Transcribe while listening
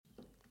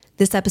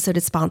This episode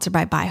is sponsored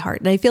by ByHeart,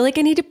 and I feel like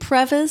I need to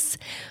preface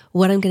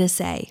what I'm going to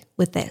say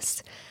with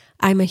this.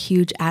 I'm a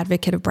huge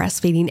advocate of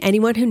breastfeeding.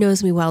 Anyone who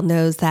knows me well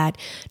knows that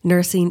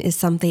nursing is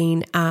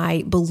something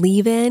I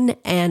believe in,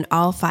 and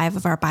all 5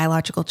 of our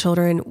biological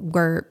children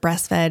were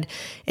breastfed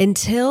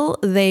until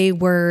they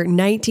were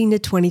 19 to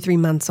 23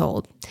 months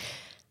old.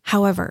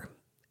 However,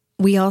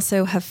 we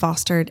also have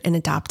fostered and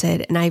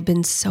adopted, and I've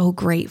been so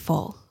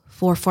grateful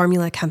for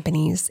formula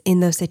companies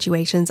in those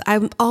situations.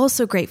 I'm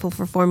also grateful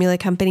for formula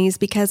companies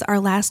because our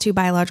last 2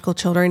 biological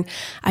children,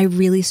 I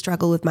really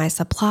struggled with my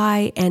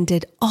supply and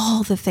did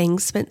all the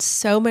things, spent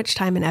so much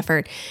time and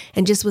effort,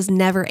 and just was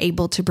never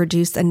able to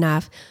produce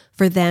enough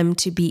for them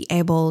to be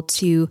able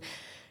to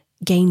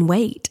gain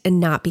weight and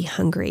not be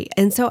hungry.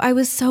 And so I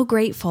was so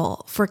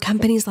grateful for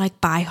companies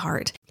like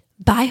ByHeart.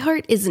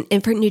 ByHeart is an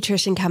infant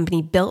nutrition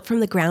company built from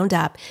the ground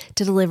up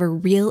to deliver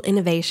real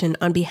innovation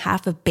on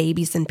behalf of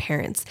babies and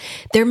parents.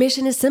 Their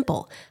mission is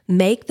simple: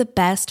 make the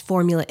best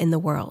formula in the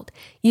world.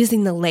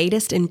 Using the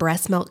latest in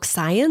breast milk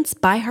science,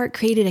 ByHeart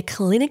created a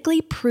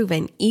clinically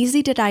proven,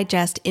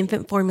 easy-to-digest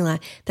infant formula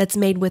that's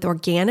made with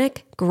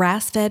organic,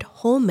 grass-fed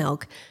whole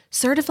milk,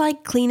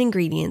 certified clean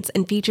ingredients,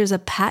 and features a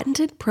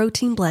patented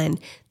protein blend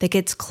that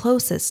gets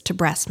closest to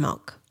breast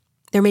milk.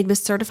 They're made with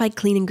certified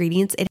clean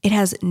ingredients. It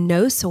has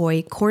no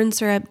soy, corn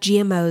syrup,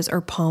 GMOs,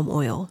 or palm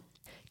oil.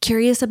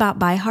 Curious about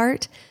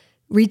ByHeart?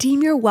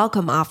 Redeem your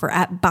welcome offer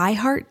at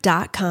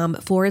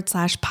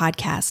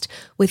byheart.com/podcast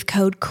with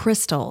code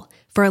CRYSTAL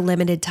for a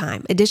limited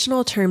time.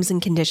 Additional terms and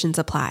conditions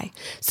apply.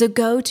 So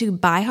go to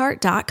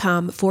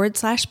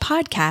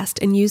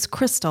byheart.com/podcast and use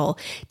CRYSTAL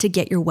to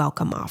get your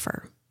welcome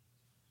offer.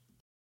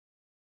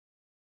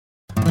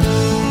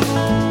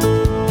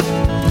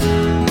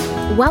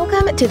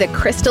 Welcome to the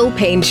Crystal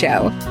Paine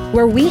Show,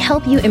 where we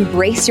help you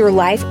embrace your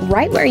life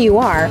right where you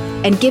are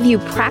and give you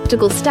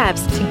practical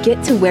steps to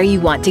get to where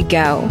you want to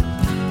go.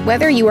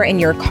 Whether you are in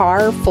your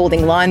car,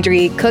 folding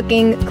laundry,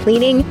 cooking,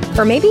 cleaning,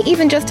 or maybe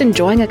even just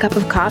enjoying a cup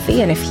of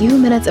coffee and a few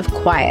minutes of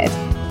quiet,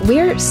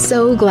 we're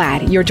so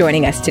glad you're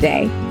joining us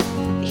today.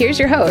 Here's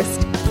your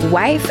host,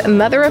 wife,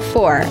 mother of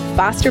 4,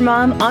 foster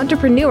mom,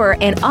 entrepreneur,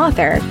 and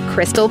author,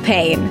 Crystal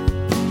Paine.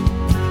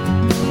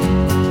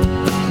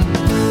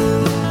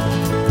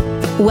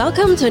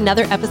 Welcome to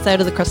another episode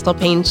of the Crystal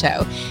Paine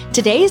Show.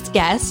 Today's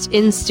guest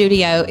in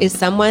studio is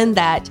someone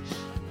that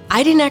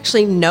I didn't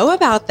actually know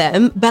about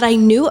them, but I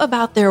knew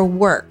about their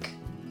work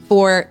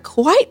for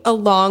quite a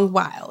long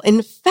while.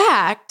 In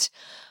fact,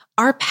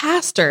 our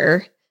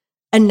pastor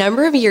a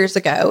number of years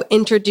ago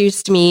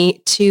introduced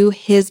me to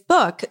his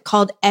book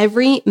called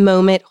Every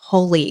Moment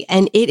Holy.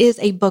 And it is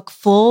a book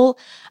full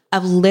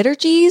of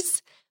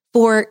liturgies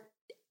for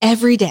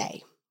every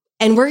day.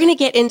 And we're going to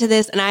get into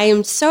this, and I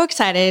am so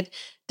excited.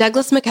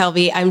 Douglas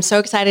McKelvey, I'm so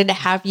excited to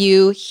have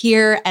you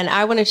here, and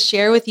I want to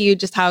share with you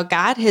just how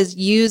God has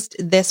used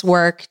this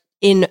work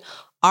in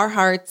our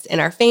hearts, in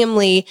our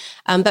family.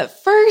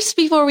 But first,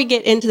 before we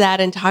get into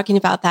that and talking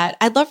about that,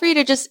 I'd love for you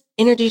to just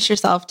introduce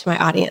yourself to my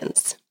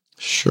audience.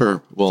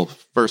 Sure. Well,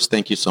 first,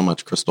 thank you so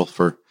much, Crystal,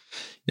 for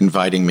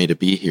inviting me to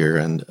be here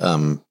and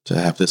to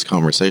have this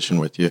conversation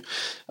with you.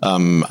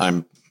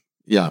 I'm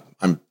Doug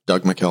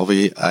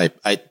McKelvey.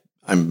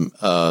 I'm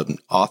an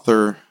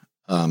author.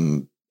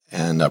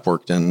 And I've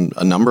worked in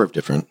a number of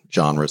different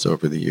genres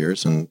over the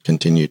years and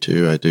continue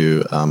to. I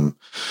do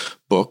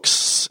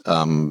books,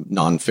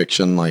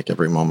 nonfiction like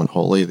Every Moment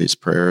Holy, these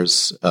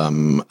prayers.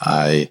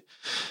 I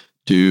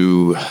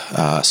do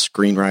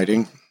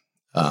screenwriting.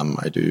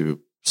 I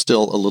do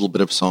still a little bit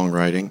of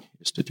songwriting,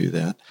 used to do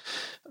that.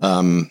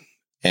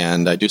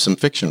 And I do some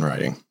fiction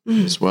writing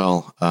as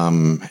well.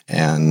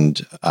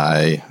 And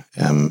I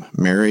am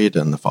married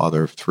and the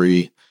father of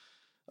 3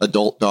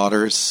 adult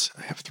daughters.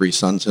 I have 3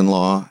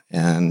 sons-in-law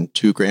and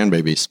 2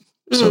 grandbabies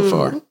so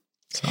far.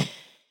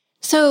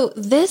 So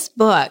this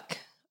book,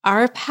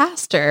 our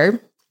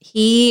pastor,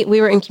 we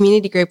were in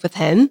community group with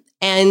him,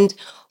 and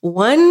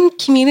one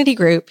community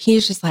group,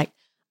 he's just like,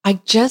 I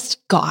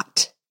just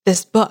got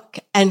this book.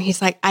 And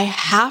he's like, I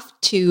have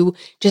to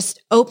just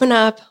open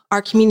up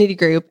our community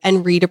group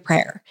and read a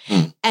prayer.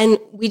 And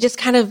we just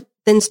kind of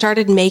then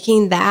started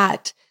making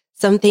that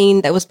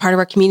something that was part of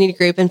our community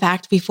group. In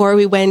fact, before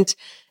we went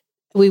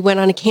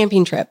on a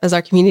camping trip as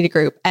our community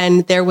group,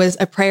 and there was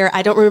a prayer.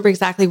 I don't remember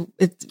exactly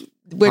which.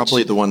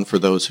 Probably the one for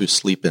those who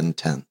sleep in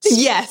tents.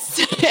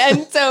 Yes.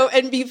 So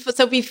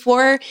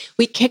before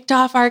we kicked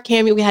off our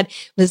camping, it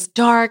was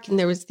dark and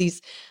there was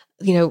these,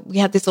 we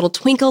had these little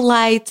twinkle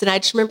lights, and I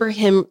just remember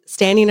him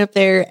standing up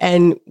there,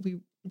 and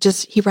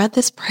he read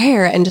this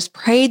prayer and just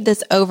prayed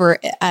this over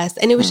us.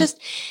 And it was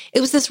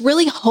this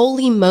really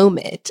holy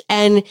moment.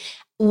 And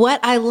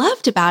what I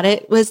loved about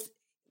it was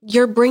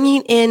you're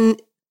bringing in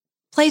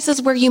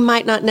places where you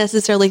might not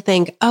necessarily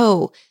think,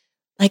 oh,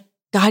 like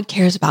God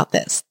cares about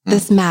this.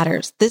 This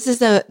matters. This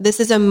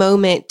is a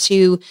moment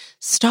to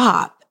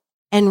stop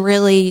and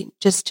really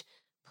just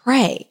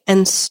pray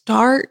and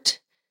start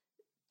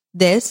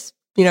this,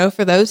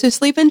 for those who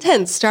sleep in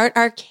tents, start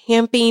our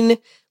camping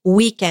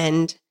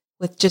weekend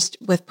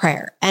with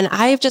prayer. And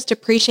I've just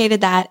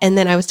appreciated that. And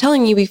then I was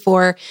telling you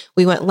before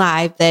we went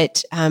live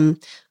that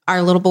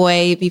our little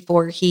boy,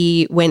 before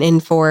he went in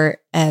for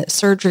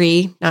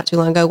surgery not too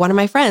long ago, one of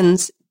my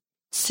friends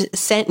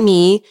sent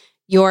me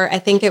I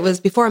think it was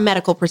before a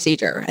medical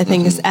procedure. I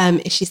think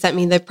she sent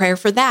me the prayer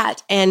for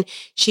that. And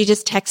she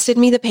just texted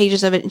me the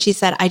pages of it. And she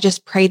said, I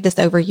just prayed this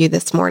over you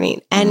this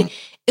morning. And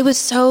it was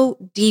so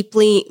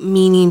deeply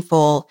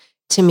meaningful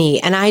to me.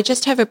 And I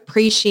just have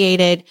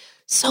appreciated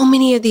so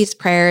many of these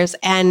prayers.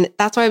 And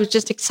that's why I was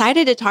just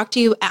excited to talk to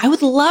you. I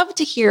would love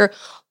to hear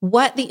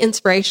what the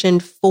inspiration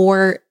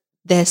for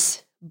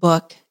this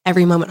book,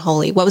 Every Moment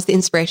Holy, what was the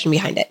inspiration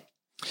behind it?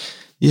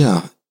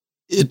 Yeah,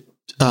 it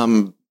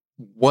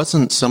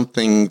wasn't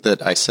something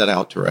that I set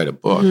out to write a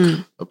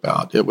book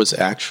about. It was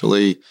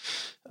actually,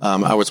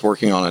 I was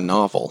working on a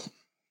novel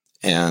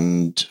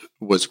and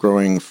was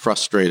growing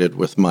frustrated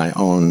with my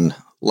own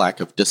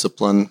lack of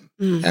discipline,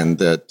 and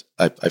that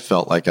I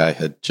felt like I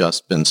had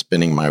just been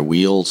spinning my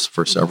wheels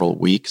for several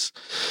weeks.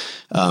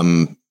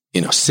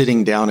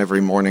 Sitting down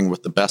every morning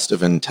with the best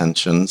of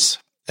intentions,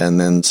 and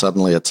then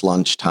suddenly it's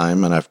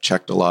lunchtime, and I've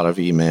checked a lot of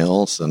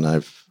emails, and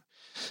I've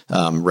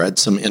read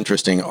some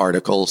interesting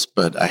articles,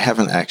 but I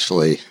haven't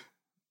actually,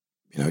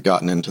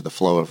 gotten into the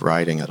flow of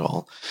writing at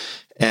all.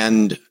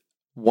 And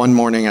one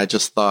morning I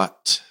just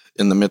thought,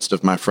 in the midst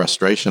of my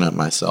frustration at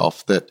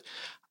myself, that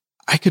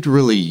I could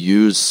really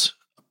use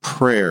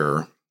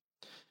prayer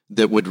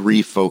that would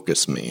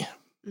refocus me.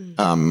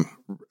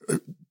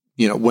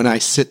 When I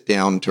sit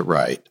down to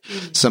write,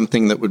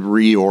 something that would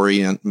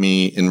reorient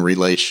me in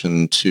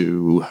relation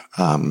to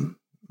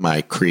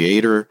my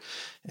Creator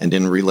and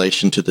in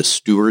relation to the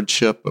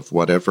stewardship of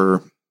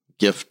whatever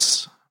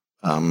gifts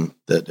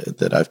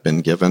that I've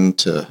been given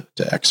to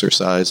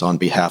exercise on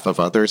behalf of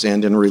others,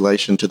 and in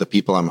relation to the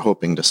people I'm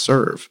hoping to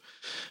serve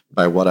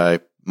by what I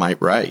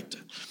might write.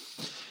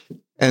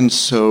 And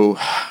so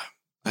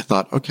I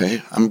thought,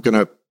 okay, I'm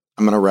gonna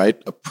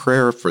write a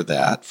prayer for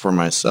that for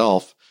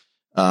myself,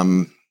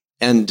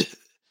 and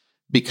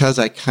because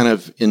I kind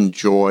of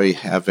enjoy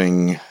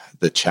having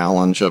the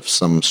challenge of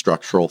some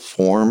structural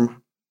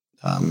form,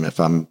 if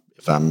I'm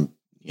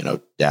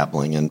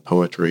dabbling in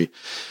poetry,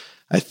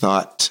 I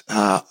thought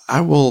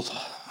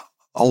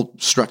I'll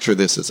structure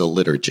this as a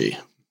liturgy,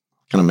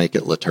 kind of make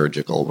it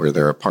liturgical, where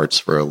there are parts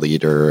for a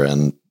leader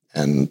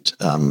and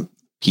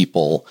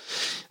people,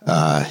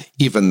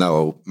 even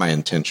though my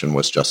intention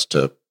was just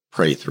to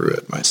pray through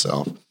it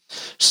myself.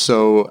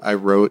 So I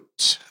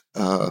wrote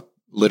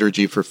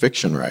Liturgy for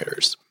Fiction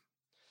Writers.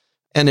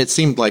 And it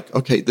seemed like,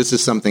 okay, this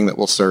is something that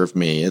will serve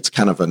me. It's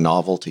kind of a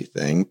novelty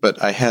thing.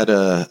 But I had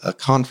a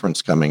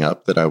conference coming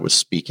up that I was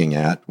speaking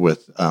at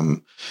with,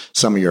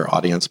 some of your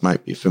audience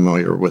might be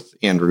familiar with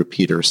Andrew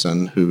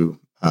Peterson, who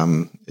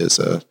is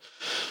a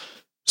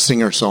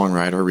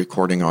singer-songwriter,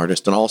 recording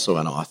artist, and also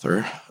an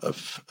author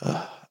of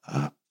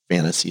a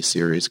fantasy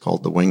series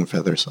called The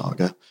Wingfeather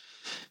Saga.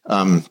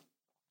 And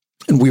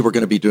we were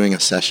going to be doing a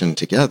session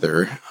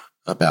together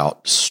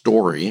about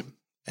story.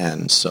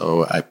 And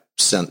so I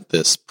sent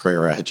this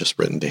prayer I had just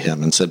written to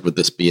him and said, would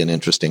this be an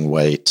interesting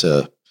way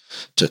to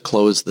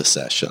close the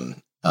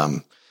session?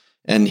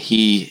 And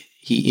he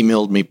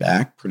emailed me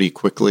back pretty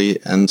quickly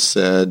and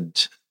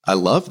said, I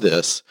love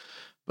this,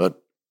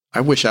 but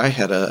I wish I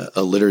had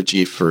a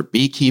liturgy for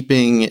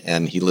beekeeping.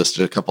 And he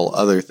listed a couple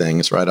other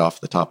things right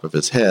off the top of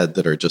his head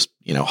that are just,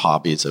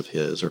 hobbies of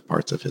his or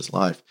parts of his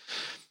life.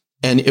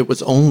 And it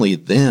was only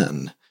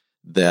then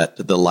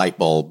that the light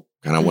bulb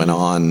kind of went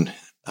on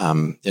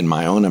in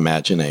my own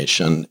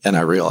imagination, and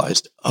I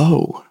realized,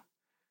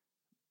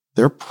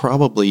 there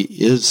probably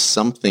is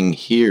something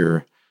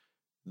here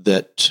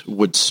that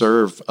would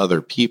serve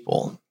other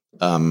people.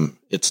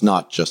 It's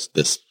not just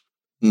this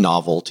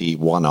novelty,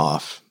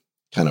 one-off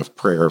kind of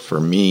prayer for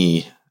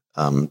me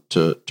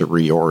to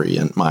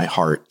reorient my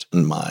heart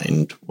and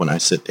mind when I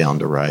sit down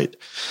to write.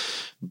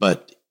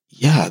 But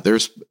yeah,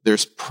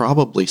 there's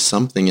probably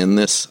something in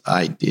this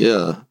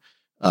idea.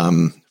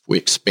 If we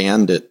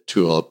expand it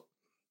to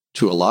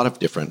a lot of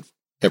different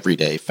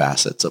everyday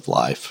facets of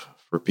life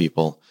for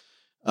people,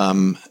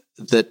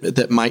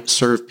 that might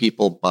serve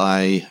people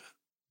by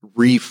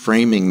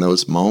reframing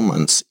those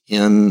moments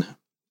in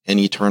an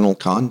eternal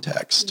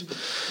context.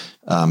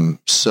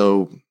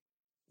 So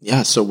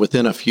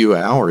within a few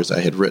hours,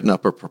 I had written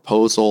up a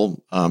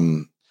proposal.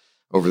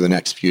 Over the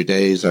next few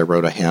days, I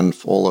wrote a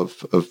handful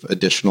of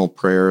additional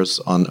prayers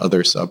on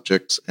other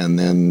subjects, and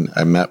then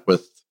I met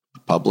with a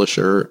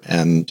publisher,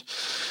 and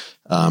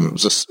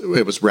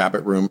it was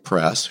Rabbit Room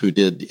Press, who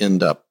did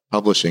end up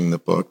publishing the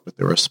book, but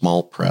they were a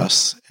small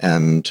press.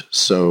 And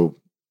so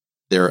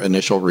their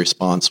initial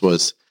response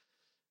was,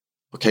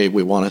 okay,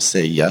 we want to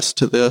say yes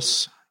to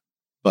this,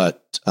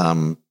 but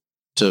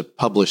to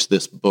publish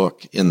this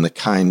book in the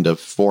kind of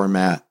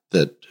format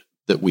that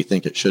we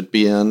think it should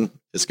be in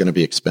is going to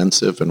be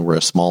expensive, and we're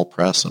a small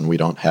press and we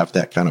don't have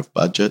that kind of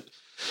budget.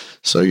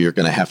 So you're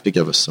going to have to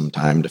give us some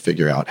time to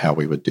figure out how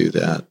we would do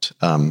that.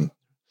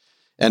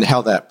 And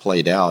how that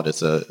played out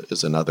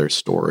is another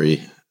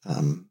story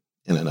in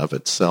and of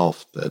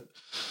itself, that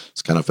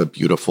it's kind of a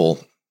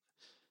beautiful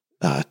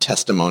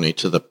testimony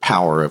to the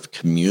power of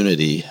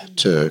community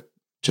to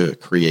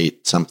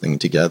create something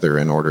together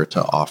in order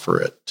to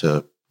offer it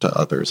to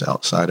others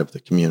outside of the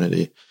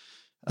community.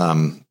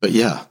 But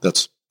yeah,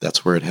 that's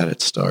where it had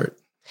its start.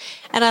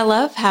 And I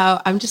love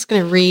how I'm just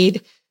going to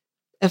read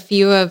a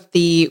few of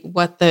the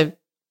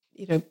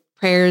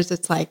prayers.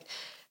 It's like,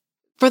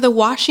 for the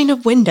washing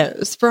of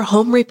windows, for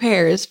home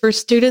repairs, for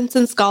students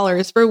and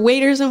scholars, for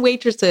waiters and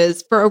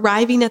waitresses, for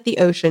arriving at the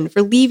ocean,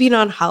 for leaving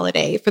on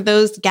holiday, for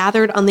those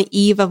gathered on the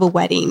eve of a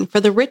wedding,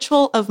 for the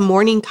ritual of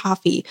morning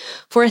coffee,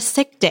 for a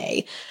sick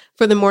day,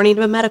 for the morning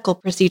of a medical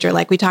procedure,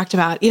 like we talked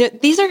about.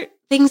 These are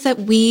things that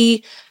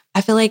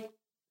I feel like,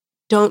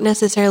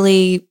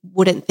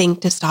 wouldn't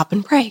think to stop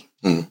and pray.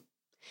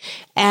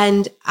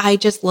 And I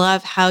just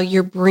love how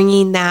you're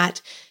bringing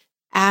that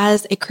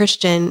as a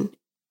Christian.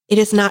 It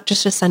is not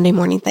just a Sunday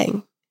morning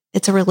thing.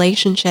 It's a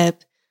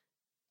relationship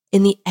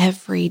in the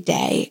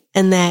everyday,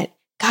 and that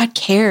God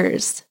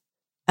cares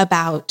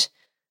about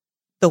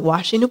the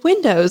washing of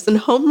windows and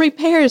home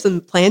repairs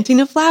and planting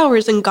of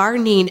flowers and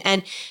gardening,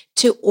 and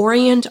to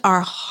orient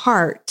our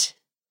heart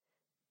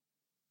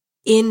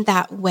in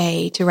that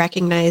way to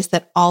recognize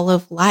that all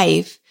of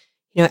life,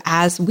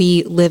 as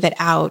we living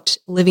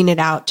it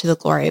out to the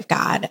glory of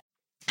God.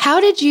 How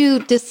did you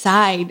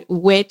decide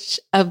which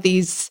of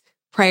these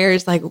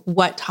prayers, like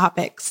what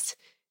topics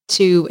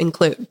to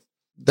include?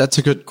 That's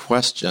a good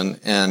question.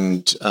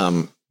 And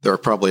there are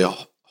probably a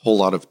whole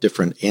lot of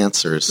different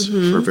answers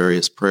for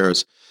various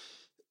prayers.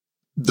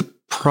 The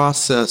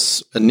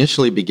process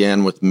initially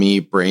began with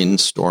me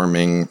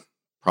brainstorming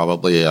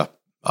probably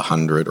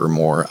 100 or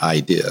more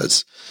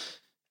ideas.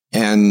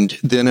 And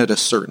then at a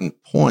certain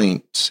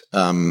point,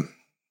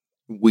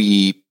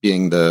 we,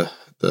 being the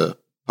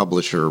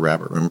publisher,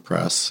 Rabbit Room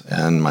Press,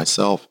 and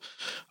myself,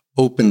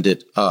 opened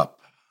it up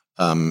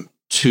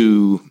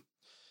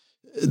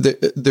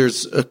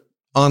there's an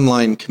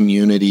online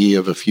community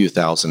of a few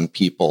thousand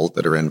people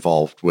that are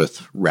involved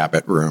with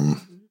Rabbit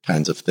Room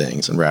kinds of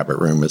things. And Rabbit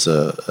Room is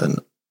a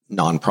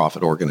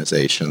nonprofit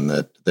organization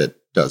that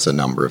does a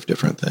number of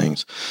different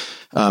things.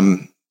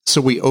 So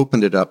we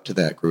opened it up to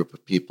that group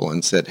of people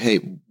and said, hey,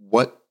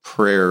 what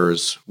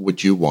prayers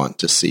would you want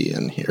to see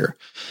in here?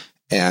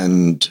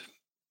 And,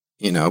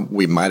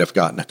 we might have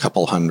gotten a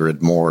couple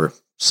hundred more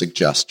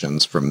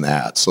suggestions from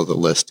that. So the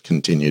list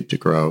continued to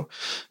grow.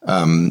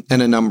 And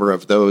a number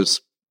of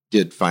those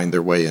did find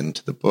their way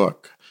into the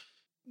book.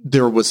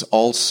 There was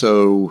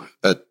also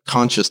a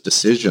conscious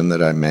decision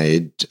that I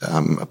made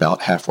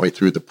about halfway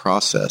through the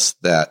process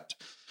that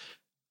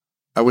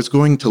I was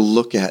going to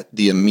look at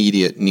the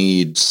immediate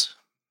needs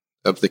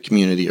of the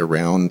community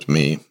around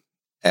me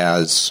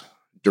as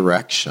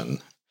direction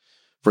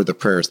for the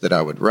prayers that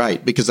I would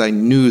write, because I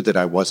knew that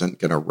I wasn't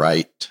going to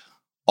write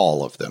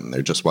all of them.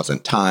 There just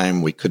wasn't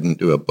time. We couldn't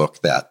do a book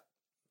that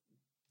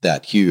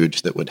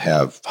huge that would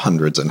have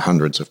hundreds and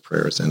hundreds of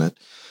prayers in it.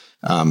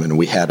 And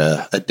we had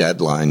a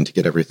deadline to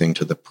get everything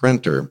to the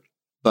printer.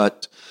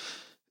 But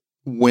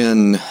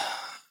when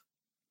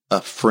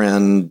a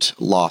friend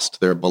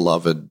lost their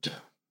beloved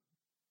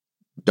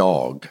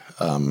dog,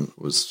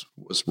 was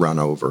run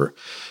over,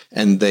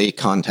 and they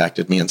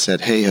contacted me and said,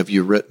 hey, have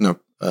you written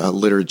a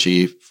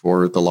liturgy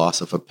for the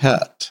loss of a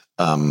pet?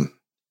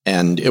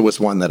 And it was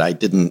one that I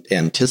didn't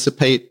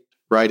anticipate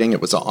writing.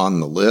 It was on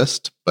the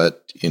list,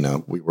 but,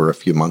 we were a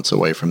few months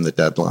away from the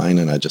deadline,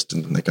 and I just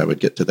didn't think I would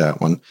get to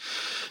that one.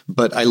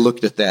 But I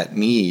looked at that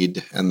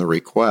need and the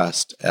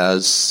request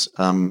as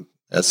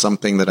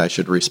something that I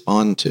should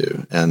respond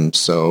to. And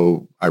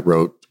so I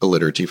wrote a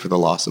liturgy for the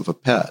loss of a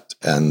pet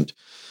and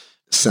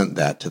sent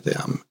that to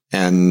them.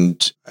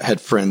 And I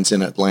had friends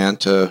in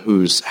Atlanta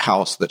whose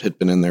house that had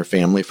been in their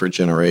family for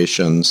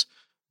generations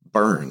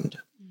burned.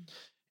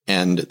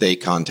 And they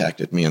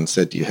contacted me and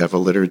said, do you have a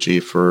liturgy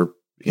for,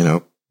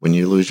 when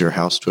you lose your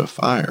house to a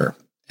fire?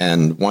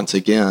 And once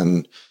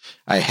again,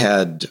 I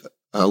had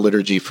a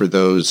liturgy for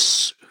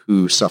those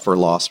who suffer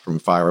loss from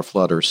fire,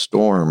 flood, or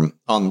storm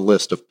on the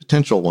list of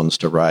potential ones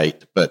to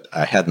write, but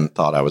I hadn't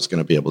thought I was going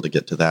to be able to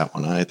get to that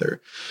one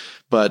either.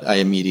 But I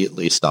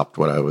immediately stopped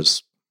what I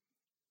was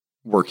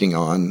working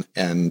on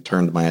and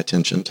turned my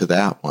attention to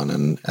that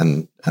one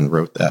and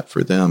wrote that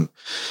for them.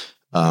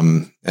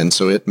 And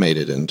so it made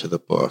it into the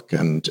book.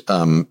 And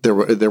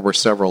there were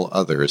several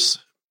others,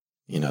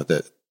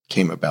 that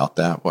came about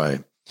that way.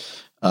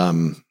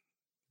 And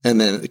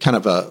then kind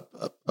of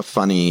a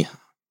funny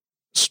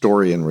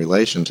story in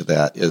relation to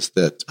that is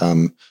that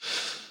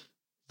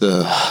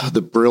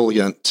the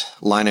brilliant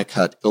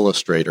Linocut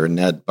illustrator,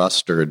 Ned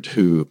Bustard,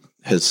 who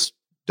has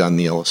done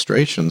the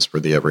illustrations for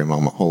the Every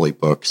Moment Holy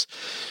books,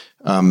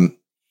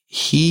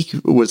 he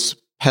was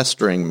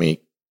pestering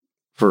me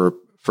for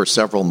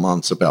several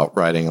months about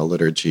writing a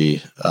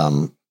liturgy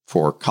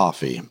for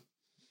coffee,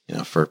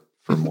 for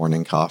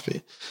morning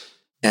coffee.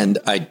 And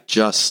I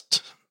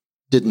just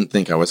didn't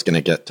think I was going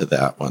to get to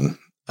that one.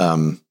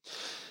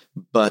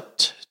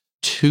 But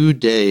 2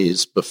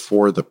 days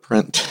before the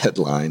print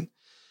deadline,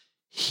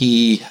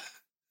 he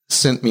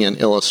sent me an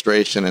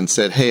illustration and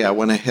said, hey, I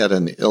went ahead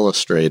and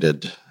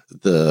illustrated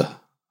the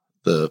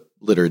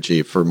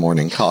liturgy for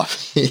morning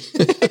coffee.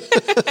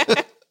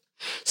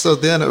 So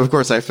then, of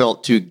course, I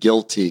felt too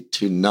guilty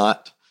to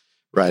not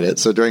write it.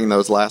 So during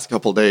those last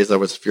couple of days, I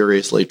was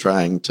furiously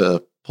trying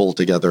to pull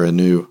together a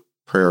new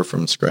prayer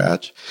from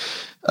scratch.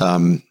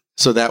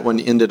 So that one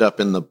ended up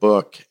in the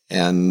book.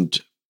 And,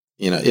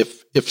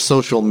 if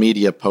social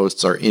media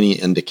posts are any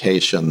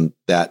indication,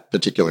 that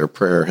particular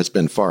prayer has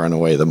been far and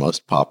away the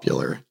most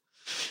popular.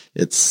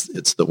 It's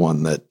the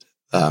one that,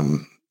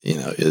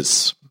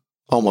 is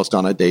almost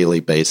on a daily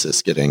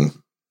basis getting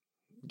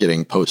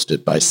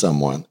posted by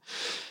someone.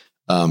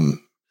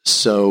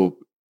 So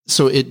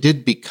it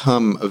did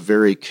become a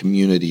very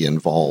community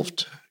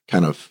involved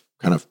kind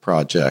of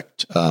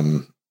project,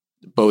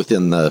 both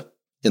in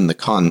the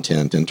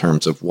content in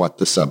terms of what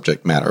the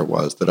subject matter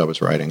was that I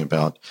was writing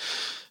about,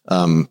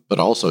 but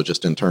also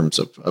just in terms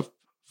of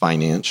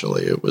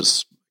financially, it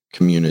was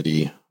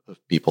community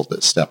of people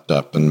that stepped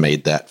up and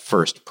made that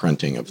first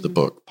printing of the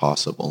book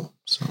possible.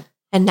 So,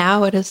 and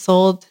now it has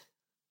sold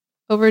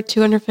over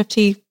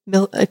 250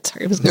 million.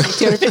 Sorry, it was going to be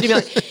 250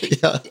 million.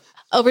 Yeah.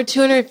 Over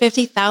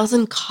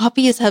 250,000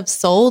 copies have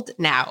sold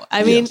now.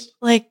 I mean,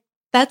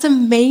 that's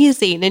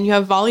amazing. And you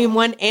have volume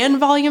 1 and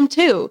volume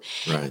 2.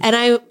 Right. And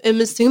I am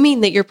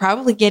assuming that you're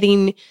probably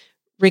getting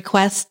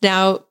requests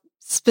now.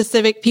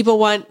 Specific people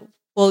want,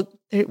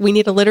 we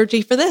need a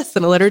liturgy for this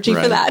and a liturgy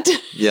for that.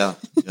 Yeah.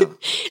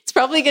 It's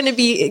probably going to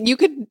be, you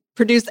could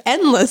produce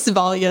endless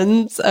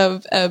volumes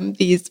of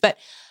these. But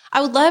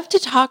I would love to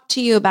talk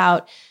to you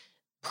about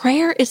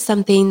prayer is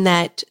something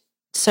that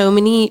so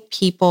many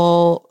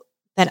people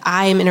that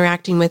I am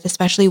interacting with,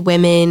 especially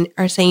women,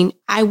 are saying,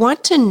 I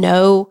want to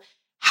know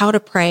how to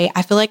pray.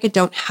 I feel like I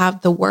don't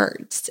have the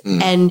words.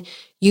 And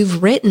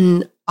you've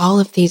written all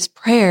of these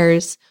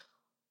prayers.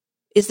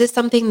 Is this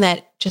something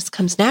that just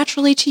comes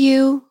naturally to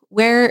you?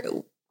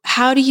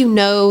 How do you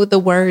know the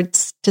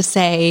words to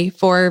say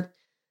for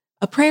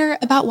a prayer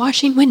about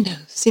washing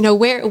windows?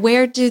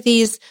 Where does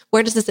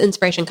this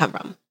inspiration come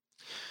from?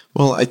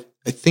 Well, I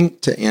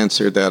think to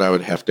answer that, I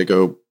would have to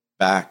go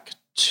back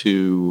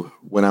to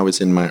when I was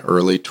in my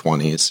early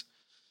 20s.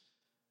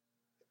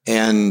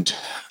 And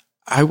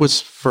I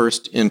was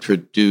first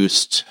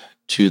introduced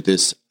to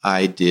this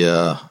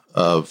idea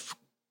of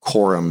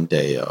coram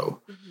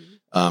Deo,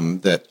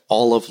 that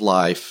all of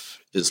life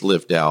is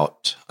lived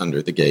out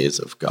under the gaze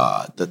of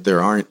God, that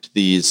there aren't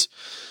these,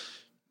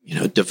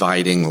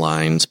 dividing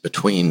lines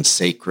between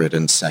sacred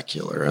and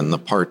secular, and the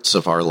parts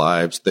of our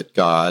lives that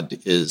God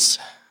is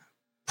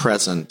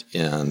present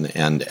in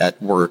and at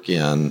work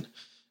in,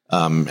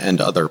 and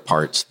other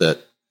parts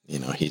that,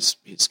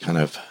 he's kind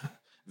of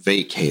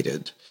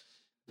vacated.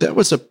 That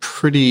was a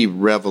pretty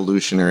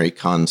revolutionary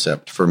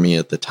concept for me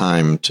at the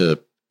time to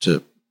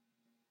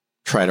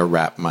try to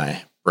wrap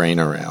my brain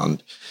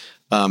around.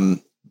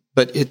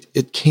 But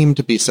it came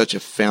to be such a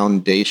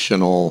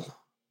foundational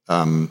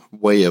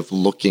way of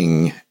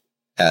looking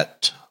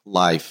at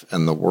life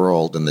and the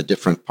world and the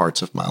different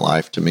parts of my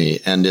life to me.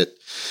 And it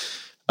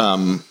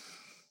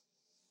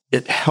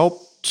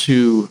helped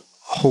to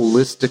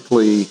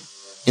holistically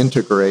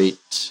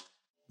integrate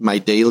my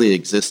daily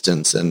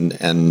existence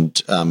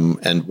and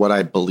what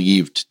I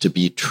believed to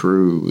be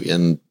true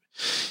in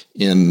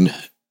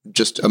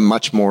just a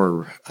much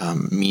more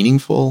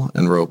meaningful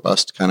and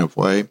robust kind of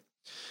way.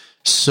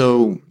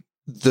 So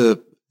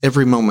the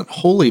Every Moment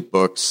Holy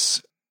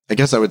books, I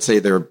guess I would say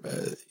they're,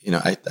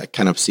 I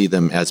kind of see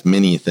them as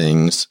many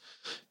things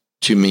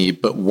to me,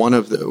 but one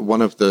of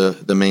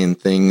the main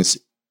things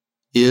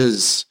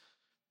is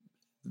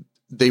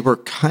they were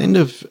kind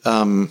of,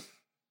 I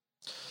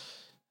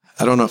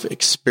don't know if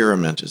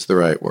experiment is the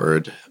right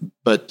word,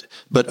 but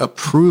a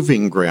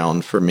proving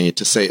ground for me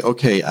to say,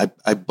 okay,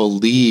 I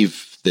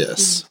believe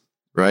this,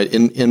 right?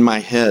 In my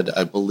head,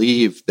 I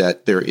believe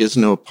that there is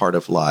no part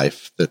of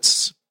life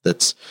that's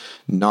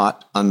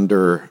not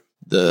under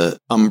the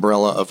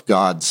umbrella of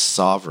God's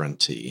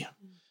sovereignty.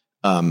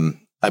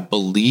 I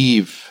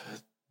believe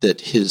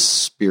that His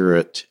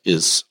Spirit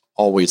is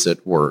always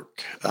at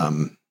work,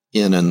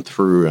 in and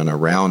through and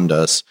around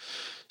us.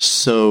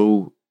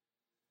 So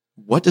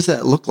what does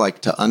that look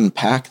like to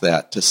unpack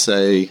that, to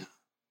say,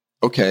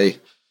 okay,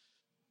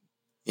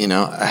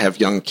 I have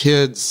young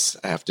kids,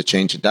 I have to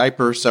change a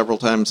diaper several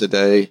times a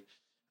day.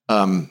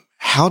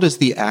 How does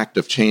the act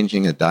of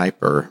changing a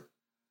diaper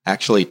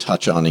actually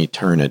touch on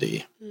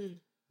eternity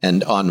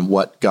and on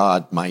what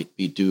God might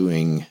be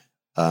doing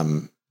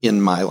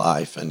in my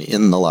life and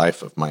in the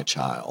life of my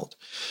child?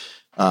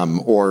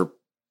 Or,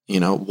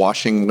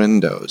 washing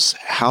windows.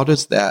 How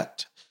does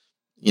that,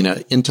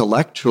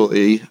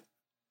 intellectually,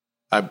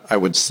 I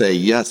would say,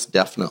 yes,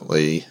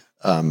 definitely,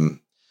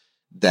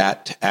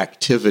 that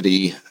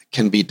activity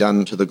can be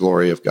done to the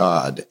glory of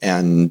God.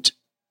 And,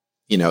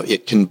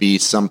 it can be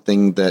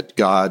something that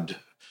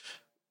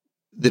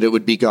it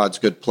would be God's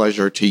good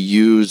pleasure to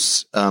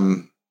use,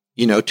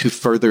 to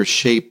further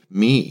shape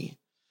me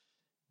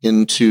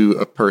into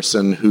a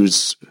person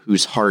whose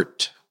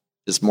heart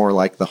is more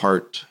like the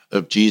heart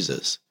of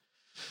Jesus,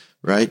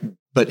 right?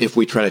 But if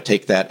we try to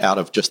take that out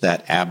of just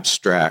that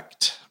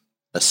abstract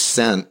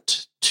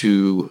assent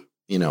to,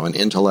 an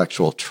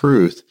intellectual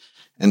truth,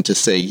 and to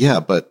say, yeah,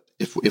 but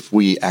if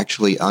we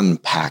actually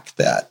unpack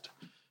that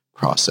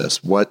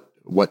process, what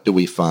do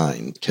we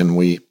find? Can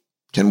we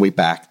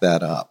back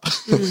that up?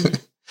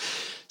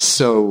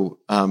 So,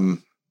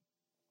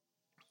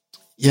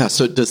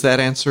 so does that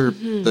answer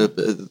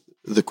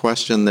the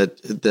question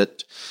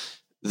that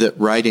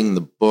writing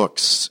the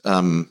books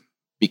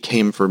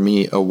became for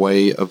me a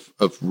way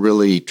of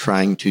really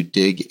trying to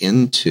dig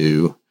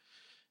into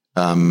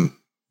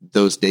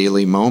those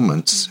daily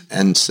moments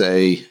and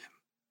say,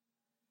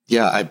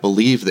 yeah, I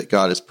believe that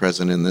God is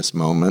present in this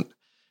moment.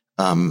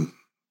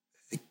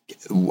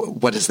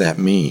 What does that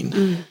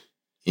mean?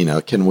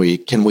 Can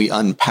we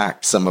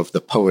unpack some of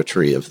the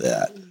poetry of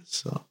that?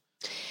 So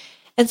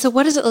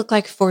what does it look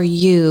like for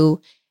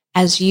you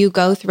as you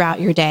go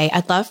throughout your day?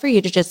 I'd love for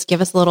you to just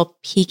give us a little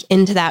peek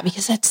into that,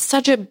 because that's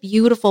such a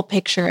beautiful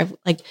picture of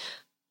like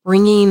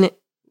bringing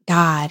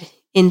God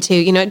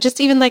into,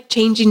 just even like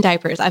changing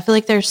diapers. I feel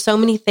like there's so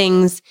many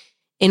things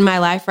in my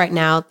life right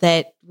now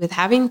that, with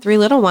having 3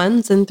 little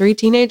ones and 3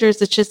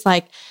 teenagers, it's just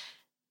like,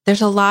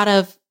 there's a lot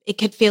of, it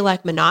could feel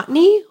like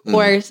monotony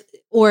or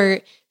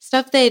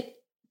stuff that,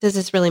 does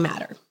this really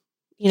matter?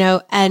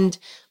 But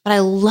I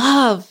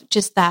love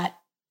just that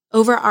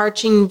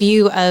overarching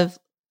view of,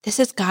 this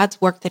is God's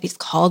work that he's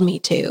called me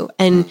to.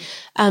 And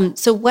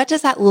so what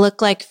does that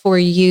look like for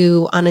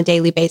you on a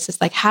daily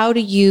basis? Like, how do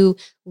you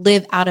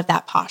live out of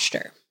that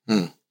posture?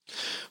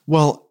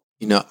 Well,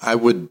 I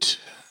would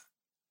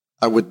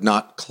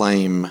not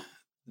claim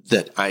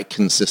that I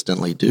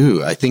consistently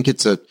do. I think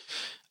it's a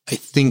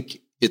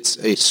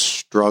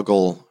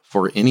struggle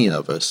for any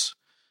of us,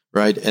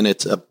 right? And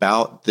it's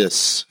about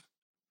this.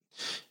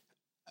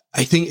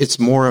 I think it's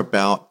more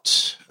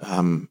about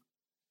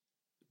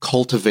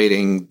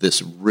cultivating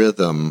this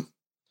rhythm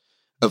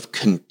of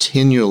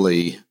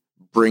continually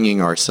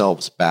bringing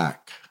ourselves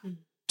back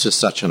to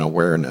such an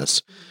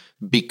awareness,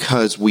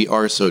 because we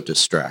are so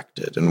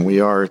distracted and we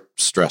are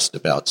stressed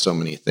about so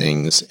many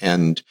things,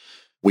 and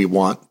we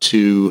want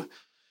to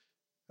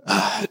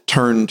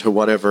turn to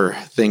whatever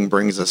thing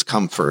brings us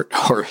comfort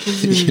or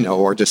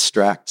or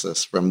distracts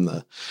us from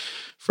the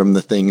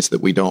things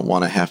that we don't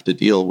want to have to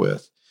deal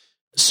with.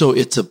 So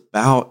it's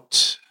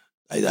about,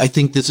 I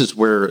think this is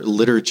where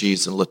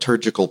liturgies and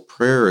liturgical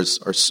prayers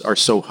are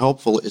so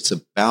helpful. It's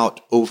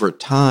about, over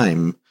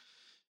time,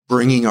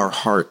 bringing our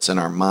hearts and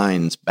our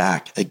minds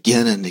back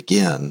again and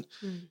again,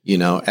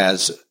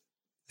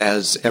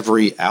 as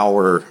every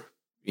hour,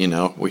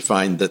 we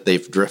find that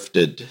they've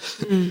drifted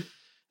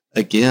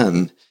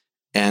again,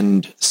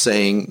 and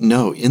saying,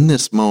 no, in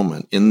this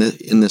moment, in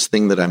this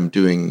thing that I'm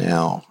doing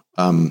now,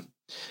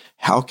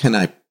 how can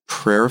I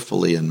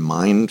prayerfully and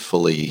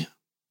mindfully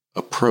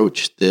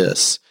approach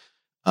this,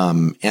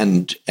 and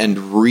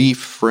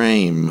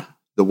reframe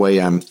the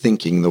way I'm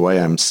thinking, the way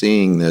I'm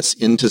seeing this,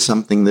 into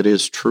something that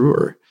is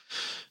truer,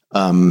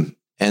 and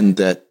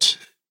that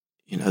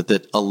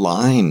that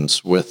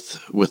aligns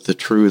with the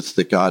truths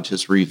that God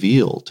has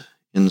revealed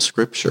in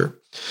Scripture.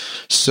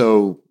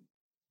 So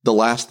the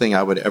last thing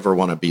I would ever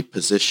want to be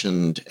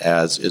positioned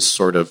as is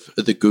sort of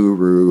the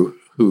guru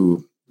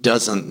who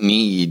doesn't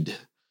need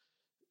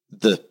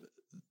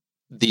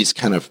these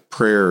kind of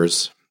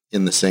prayers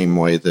in the same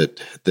way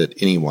that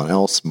anyone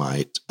else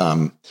might.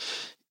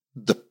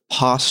 The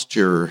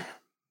posture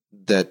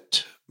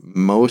that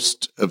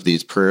most of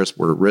these prayers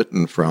were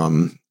written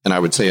from, and I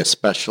would say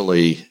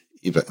especially,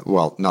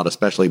 not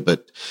especially,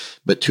 but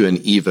to an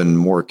even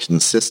more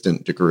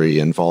consistent degree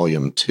in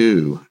Volume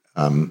 2,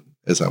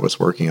 as I was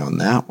working on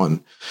that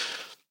one,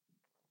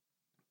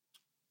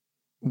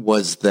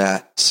 was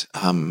that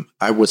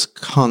I was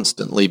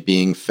constantly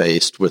being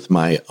faced with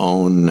my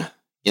own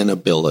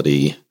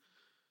inability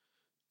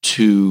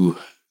to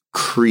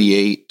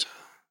create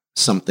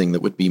something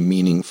that would be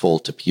meaningful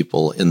to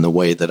people in the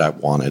way that I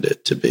wanted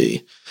it to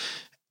be.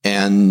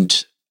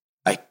 And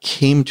I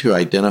came to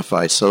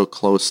identify so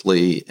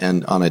closely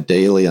and on a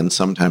daily and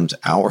sometimes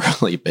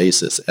hourly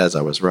basis as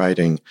I was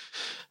writing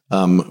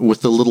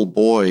with the little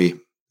boy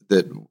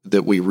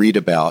that we read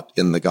about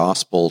in the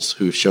Gospels,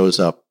 who shows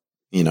up,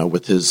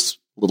 with his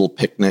little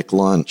picnic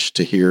lunch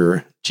to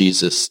hear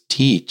Jesus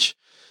teach,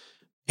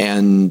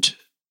 and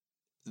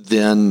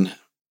then,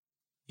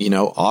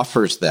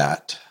 offers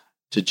that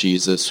to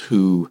Jesus,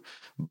 who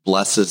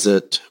blesses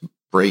it,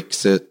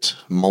 breaks it,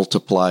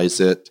 multiplies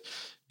it,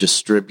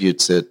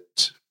 distributes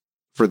it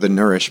for the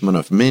nourishment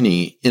of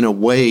many in a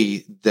way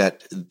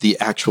that the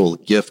actual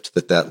gift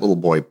that little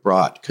boy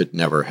brought could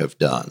never have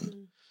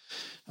done.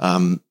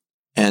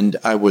 And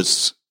I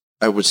was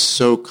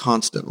so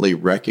constantly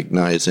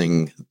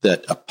recognizing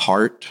that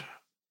apart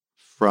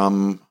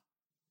from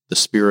the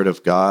Spirit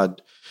of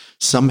God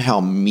somehow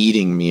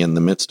meeting me in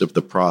the midst of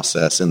the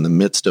process, in the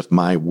midst of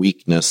my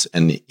weakness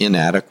and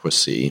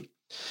inadequacy,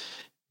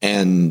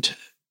 and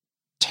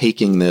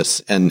taking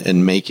this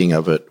and making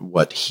of it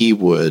what he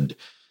would,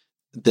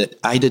 that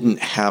I didn't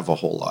have a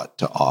whole lot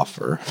to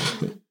offer,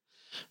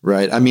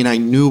 right? I mean, I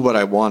knew what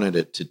I wanted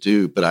it to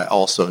do, but I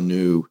also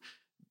knew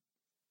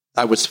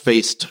I was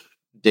faced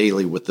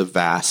daily with the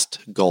vast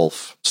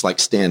gulf. It's like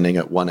standing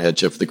at one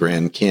edge of the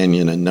Grand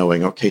Canyon and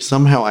knowing, okay,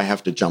 somehow I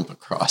have to jump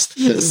across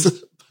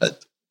this,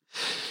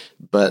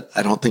 but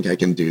I don't think I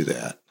can do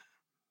that.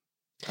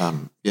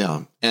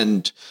 Yeah.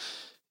 And,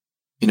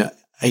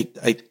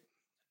 I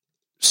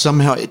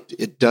somehow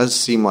it does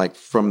seem like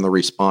from the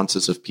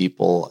responses of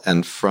people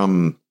and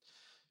from,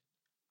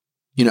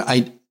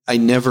 I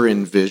never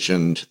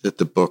envisioned that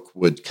the book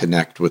would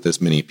connect with as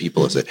many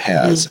people as it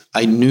has. Mm-hmm.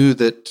 I knew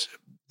that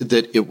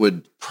it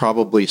would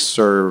probably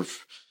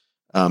serve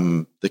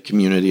the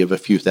community of a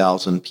few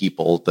thousand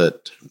people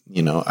that,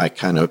 I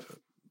kind of,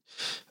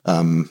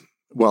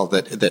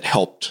 that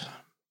helped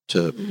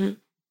to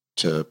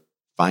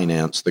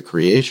finance the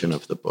creation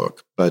of the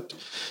book. But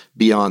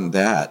beyond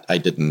that, I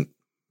didn't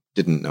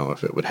know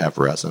if it would have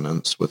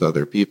resonance with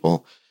other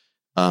people.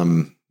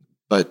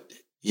 But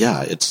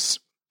yeah, it's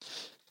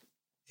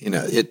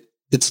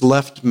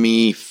left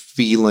me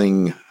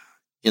feeling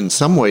in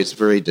some ways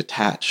very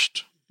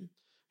detached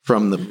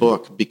from the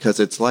book, because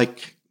it's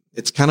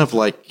kind of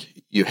like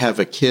you have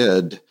a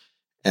kid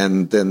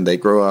and then they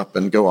grow up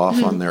and go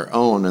off on their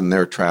own and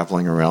they're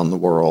traveling around the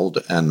world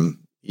and,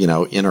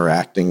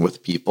 interacting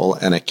with people.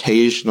 And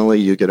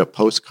occasionally you get a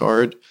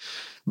postcard,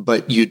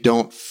 but you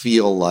don't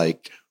feel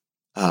like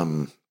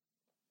that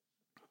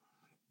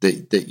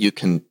you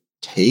can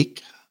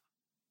take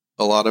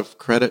a lot of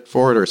credit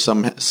for it, or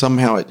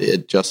somehow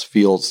it just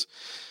feels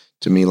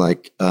to me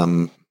like,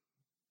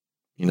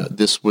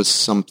 this was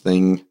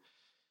something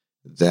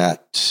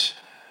that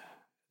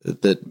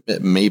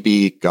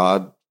maybe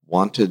God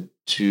wanted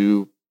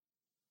to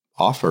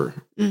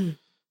offer to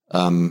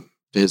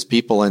his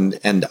people,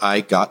 and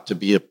I got to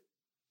be a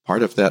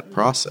part of that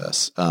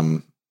process.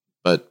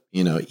 But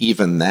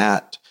even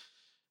that,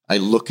 I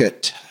look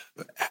at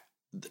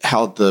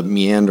how the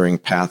meandering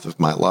path of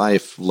my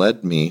life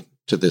led me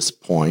to this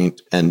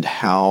point, and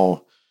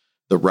how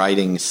the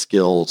writing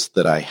skills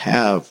that I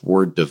have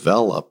were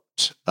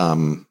developed,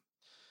 over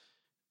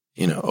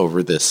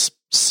this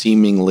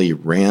seemingly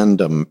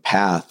random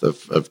path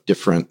of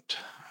different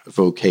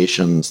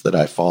vocations that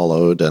I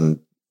followed, and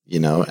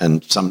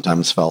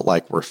sometimes felt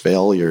like were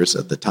failures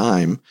at the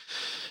time.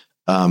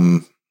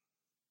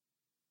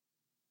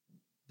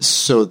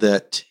 So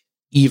that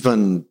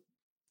even,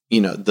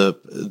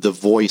 the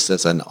voice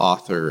as an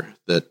author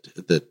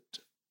that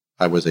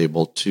I was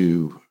able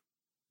to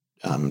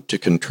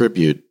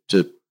contribute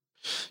to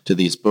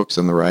these books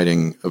and the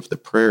writing of the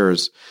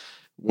prayers,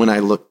 when I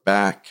look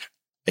back,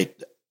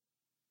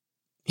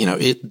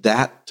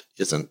 that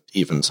isn't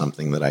even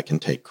something that I can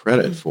take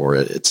credit for.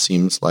 It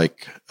seems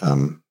like,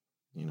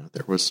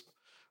 there was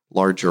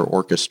larger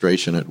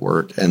orchestration at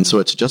work. And so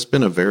it's just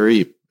been a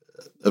very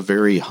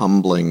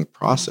humbling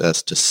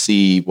process to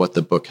see what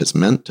the book has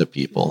meant to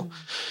people.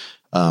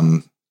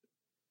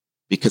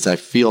 Because I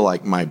feel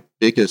like my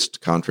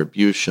biggest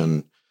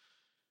contribution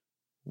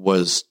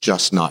was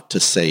just not to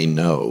say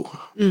no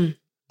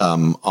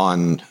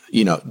on,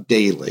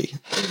 daily,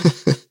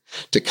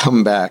 to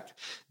come back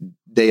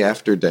day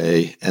after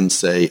day and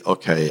say,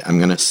 okay, I'm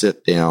going to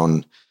sit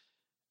down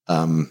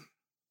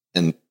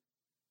and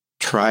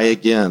try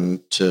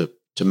again to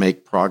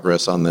make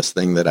progress on this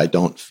thing that I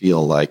don't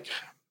feel like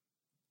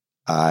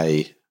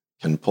I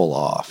can pull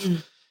off.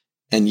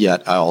 And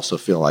yet I also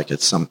feel like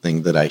it's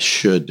something that I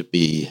should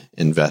be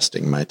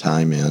investing my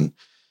time in.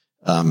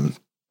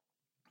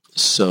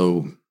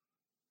 So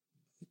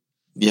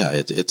yeah,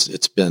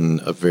 it's been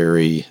a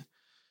very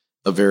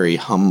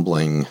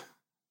humbling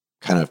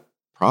kind of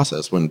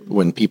process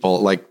when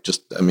people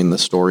the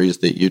stories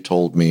that you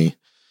told me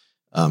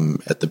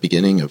at the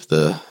beginning of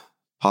the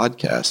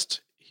podcast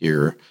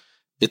here,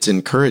 it's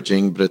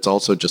encouraging, but it's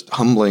also just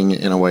humbling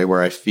in a way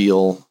where I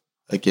feel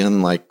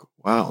again like,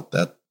 wow,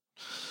 that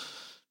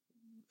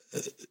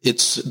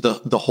it's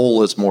the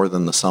whole is more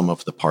than the sum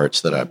of the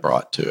parts that I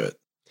brought to it.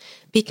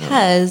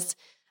 Because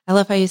I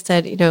love how you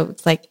said,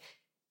 it's like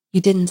you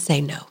didn't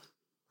say no.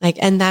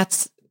 And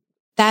that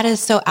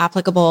is so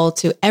applicable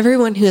to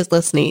everyone who is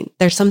listening.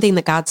 There's something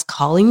that God's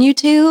calling you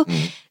to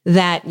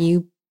that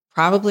you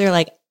probably are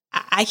like,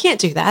 I can't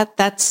do that.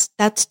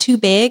 That's too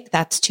big.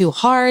 That's too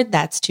hard.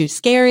 That's too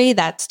scary.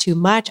 That's too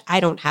much. I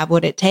don't have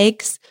what it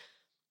takes.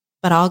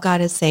 But all God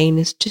is saying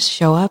is just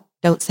show up.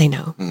 Don't say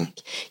no. You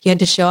had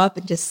to show up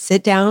and just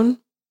sit down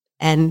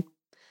and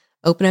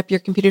open up your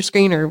computer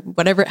screen or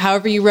whatever,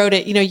 however you wrote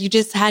it. You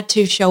just had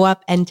to show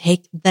up and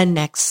take the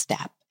next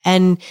step.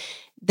 And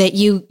that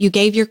you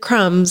gave your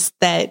crumbs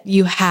that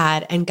you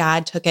had, and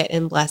God took it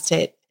and blessed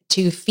it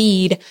to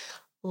feed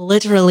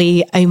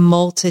literally a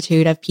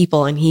multitude of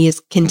people. And he is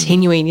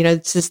continuing,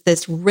 it's just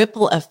this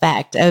ripple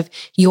effect of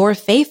your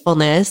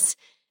faithfulness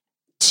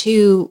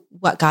to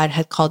what God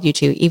had called you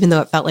to, even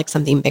though it felt like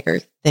something bigger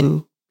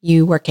than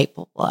you were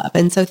capable of.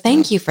 And so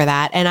thank you for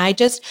that. And I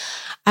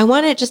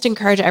want to just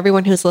encourage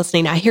everyone who's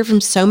listening. I hear from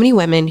so many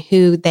women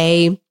who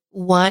they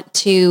want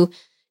to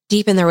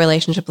deepen their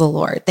relationship with the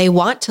Lord. They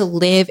want to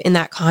live in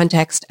that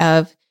context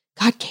of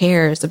God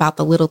cares about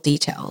the little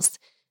details.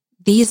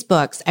 these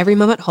books, Every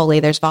Moment Holy,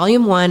 there's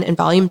volume 1 and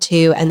volume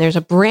 2, and there's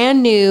a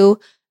brand new,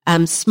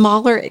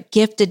 smaller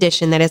gift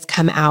edition that has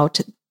come out.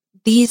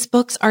 These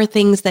books are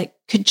things that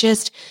could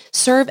just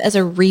serve as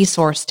a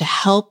resource to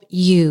help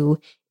you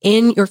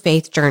in your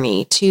faith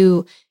journey,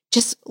 to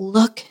just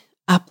look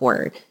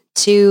upward,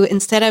 to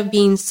instead of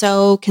being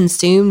so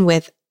consumed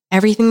with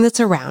everything that's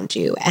around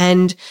you.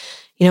 And,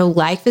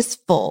 life is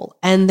full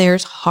and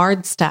there's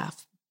hard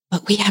stuff,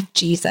 but we have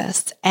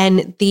Jesus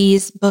and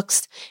these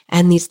books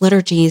and these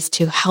liturgies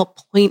to help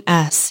point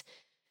us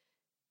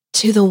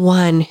to the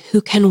one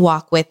who can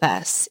walk with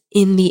us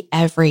in the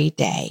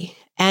everyday.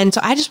 And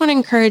so I just want to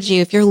encourage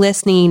you, if you're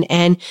listening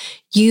and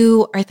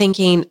you are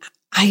thinking,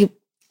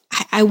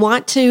 I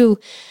want to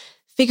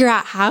figure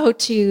out how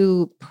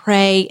to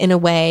pray in a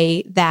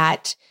way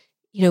that,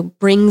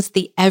 brings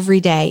the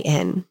everyday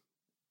in.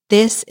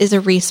 This is a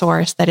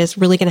resource that is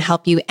really going to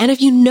help you. And if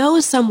you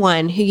know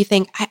someone who you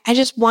think, I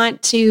just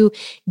want to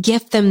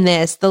gift them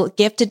this, the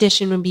gift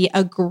edition would be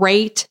a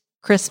great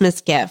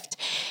Christmas gift.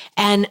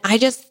 And I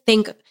just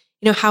think,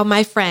 how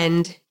my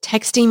friend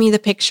texting me the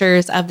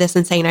pictures of this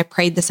and saying, I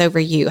prayed this over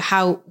you,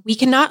 how we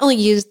can not only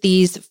use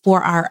these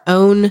for our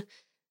own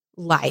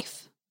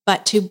life,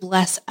 but to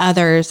bless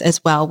others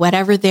as well,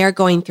 whatever they're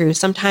going through.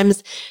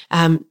 Sometimes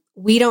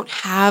we don't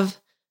have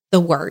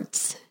the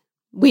words.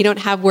 We don't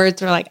have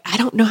words. We're like, I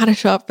don't know how to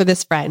show up for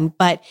this friend,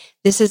 but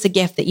this is a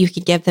gift that you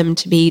could give them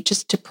to be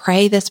just to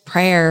pray this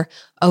prayer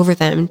over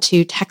them,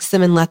 to text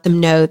them and let them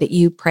know that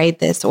you prayed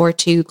this, or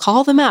to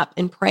call them up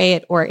and pray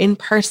it, or in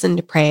person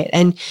to pray it.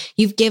 And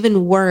you've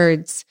given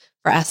words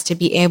for us to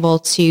be able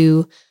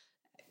to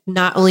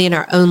not only in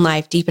our own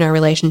life, deepen our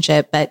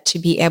relationship, but to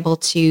be able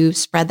to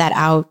spread that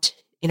out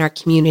in our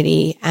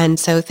community. And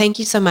so thank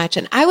you so much.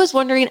 And I was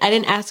wondering, I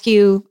didn't ask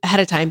you ahead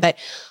of time, but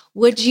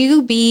would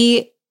you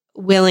be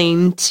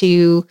willing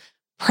to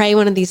pray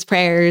one of these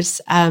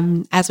prayers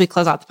as we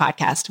close out the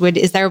podcast?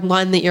 Is there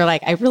one that you're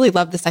like, I really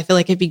love this. I feel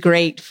like it'd be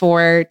great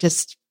for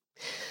just,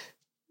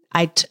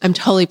 I'm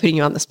totally putting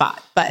you on the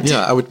spot, but.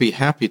 Yeah, I would be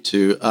happy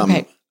to.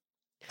 Okay.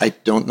 I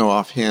don't know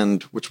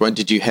offhand which one.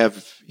 Did you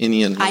have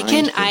any in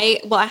mind?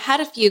 I had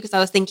a few because I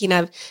was thinking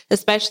of,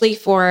 especially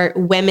for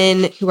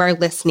women who are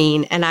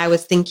listening. And I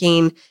was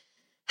thinking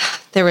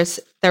there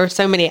were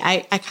so many.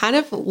 I kind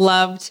of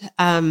loved,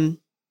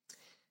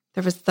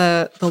 there was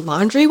the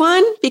laundry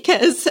one,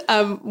 because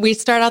we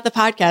start out the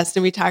podcast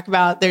and we talk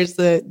about, there's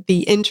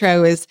the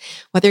intro is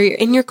whether you're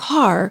in your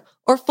car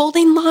or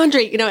folding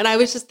laundry, and I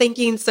was just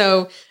thinking,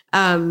 so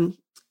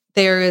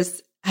there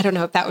is, I don't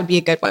know if that would be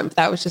a good one, but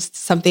that was just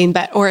something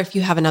or if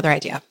you have another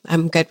idea,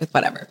 I'm good with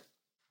whatever.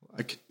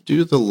 I could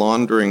do the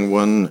laundering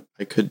one.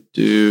 I could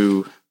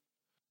do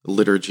the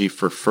liturgy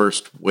for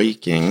first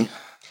waking.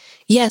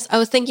 Yes. I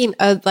was thinking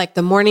of like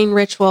the morning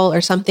ritual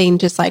or something,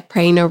 just like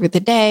praying over the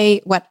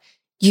day. What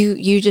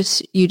you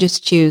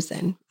just choose,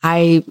 and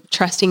I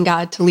trusting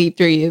God to lead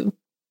through you.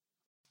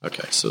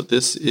 Okay. So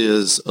this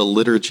is a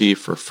liturgy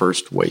for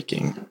first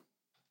waking.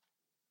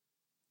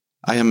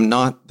 I am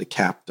not the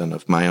captain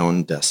of my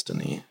own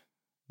destiny,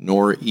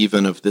 nor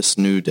even of this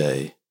new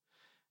day,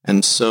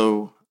 and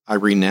so I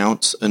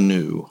renounce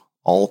anew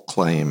all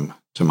claim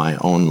to my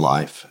own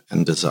life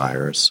and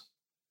desires.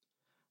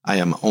 I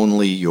am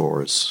only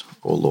yours,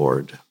 O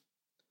Lord.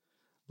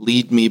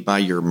 Lead me by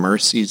your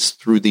mercies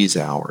through these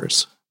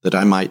hours, that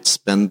I might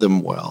spend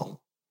them well,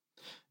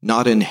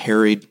 not in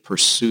harried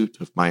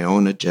pursuit of my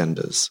own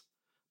agendas,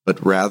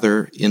 but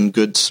rather in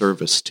good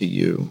service to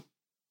you.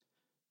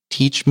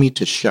 Teach me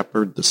to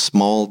shepherd the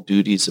small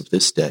duties of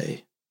this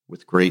day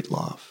with great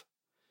love,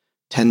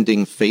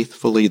 tending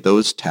faithfully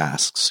those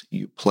tasks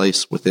you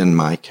place within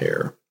my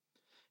care,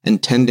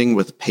 and tending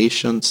with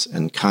patience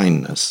and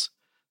kindness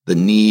the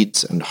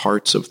needs and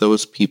hearts of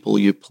those people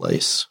you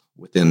place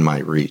within my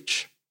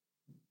reach.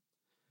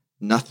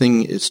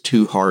 Nothing is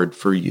too hard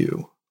for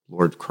you,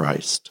 Lord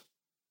Christ.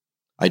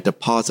 I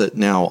deposit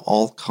now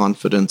all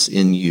confidence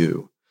in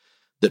you,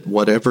 that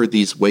whatever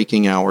these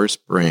waking hours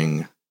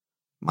bring,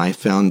 my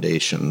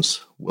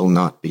foundations will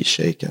not be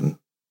shaken.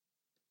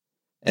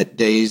 At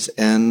day's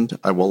end,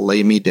 I will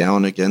lay me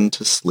down again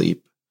to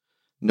sleep,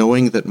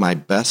 knowing that my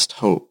best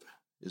hope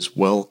is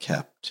well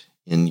kept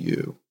in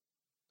you.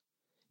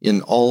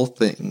 In all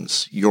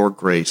things, your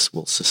grace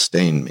will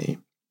sustain me.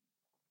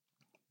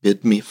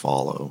 Bid me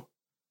follow,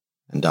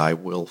 and I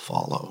will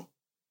follow.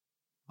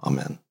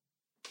 Amen.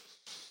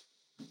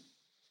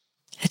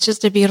 It's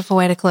just a beautiful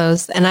way to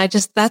close. And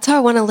that's how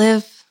I want to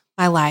live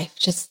my life.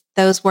 Just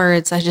those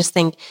words. I just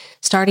think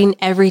starting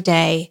every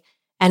day,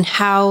 and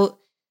how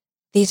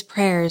these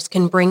prayers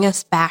can bring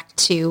us back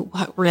to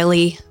what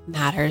really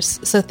matters.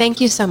 So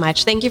thank you so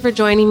much. Thank you for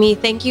joining me.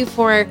 Thank you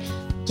for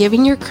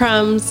giving your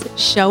crumbs,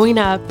 showing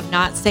up,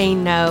 not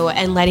saying no,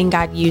 and letting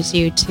God use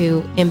you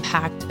to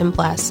impact and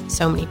bless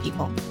so many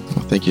people.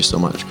 Well, thank you so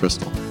much,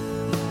 Crystal.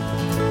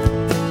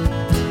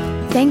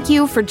 Thank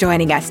you for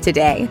joining us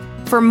today.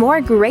 For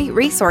more great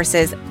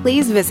resources,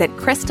 please visit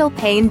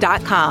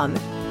crystalpaine.com.